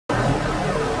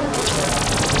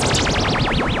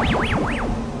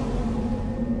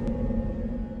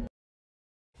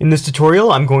In this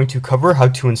tutorial, I'm going to cover how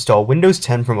to install Windows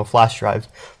 10 from a flash drive.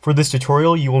 For this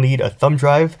tutorial, you will need a thumb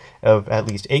drive of at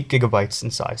least 8 gigabytes in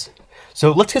size.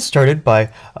 So let's get started by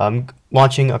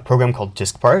launching a program called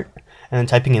Diskpart and then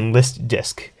typing in list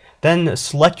disk. Then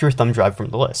select your thumb drive from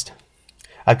the list.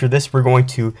 After this, we're going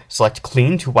to select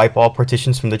clean to wipe all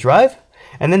partitions from the drive,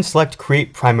 and then select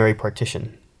create primary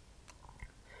partition.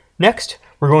 Next,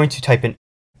 we're going to type in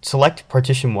select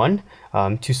partition 1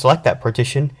 to select that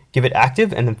partition, give it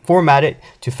active, and then format it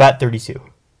to FAT32.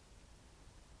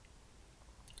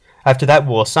 After that,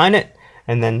 we'll assign it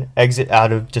and then exit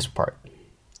out of Diskpart.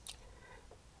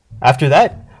 After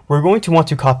that, we're going to want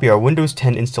to copy our Windows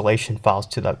 10 installation files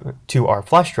to our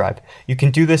flash drive. You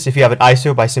can do this if you have an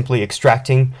ISO by simply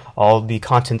extracting all the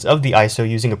contents of the ISO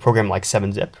using a program like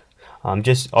 7-zip.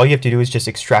 All you have to do is just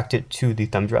extract it to the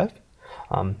thumb drive.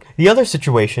 The other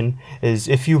situation is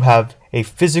if you have a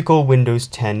physical Windows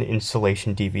 10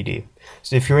 installation DVD.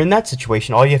 So if you're in that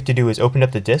situation, all you have to do is open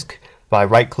up the disk by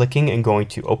right-clicking and going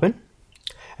to Open,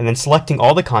 and then selecting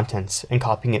all the contents and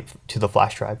copying it to the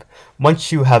flash drive.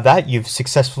 Once you have that, you've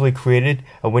successfully created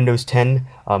a Windows 10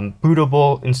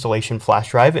 bootable installation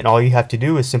flash drive, and all you have to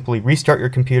do is simply restart your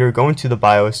computer, go into the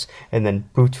BIOS, and then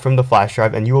boot from the flash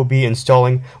drive, and you will be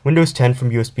installing Windows 10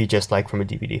 from USB just like from a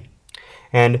DVD.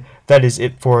 And that is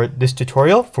it for this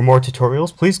tutorial. For more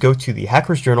tutorials, please go to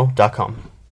thehackersjournal.com.